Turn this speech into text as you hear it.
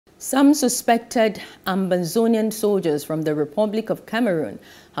Some suspected Ambazonian soldiers from the Republic of Cameroon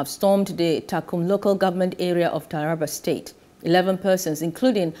have stormed the Takum local government area of Taraba state. 11 persons,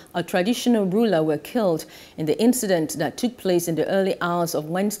 including a traditional ruler, were killed in the incident that took place in the early hours of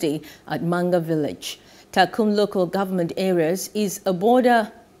Wednesday at Manga village. Takum local government areas is a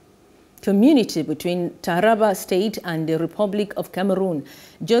border community between Taraba state and the Republic of Cameroon.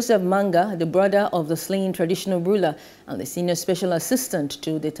 Joseph Manga, the brother of the slain traditional ruler and the senior special assistant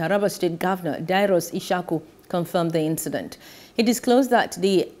to the Taraba state governor, Dairos Ishaku, confirmed the incident. He disclosed that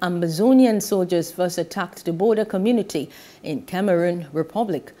the Ambazonian soldiers first attacked the border community in Cameroon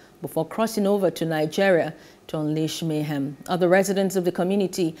Republic before crossing over to Nigeria to unleash mayhem. Other residents of the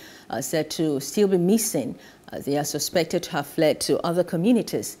community are said to still be missing, as they are suspected to have fled to other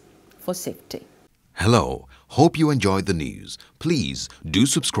communities for safety. Hello, hope you enjoyed the news. Please do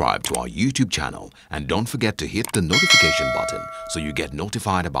subscribe to our YouTube channel and don't forget to hit the notification button so you get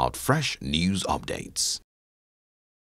notified about fresh news updates.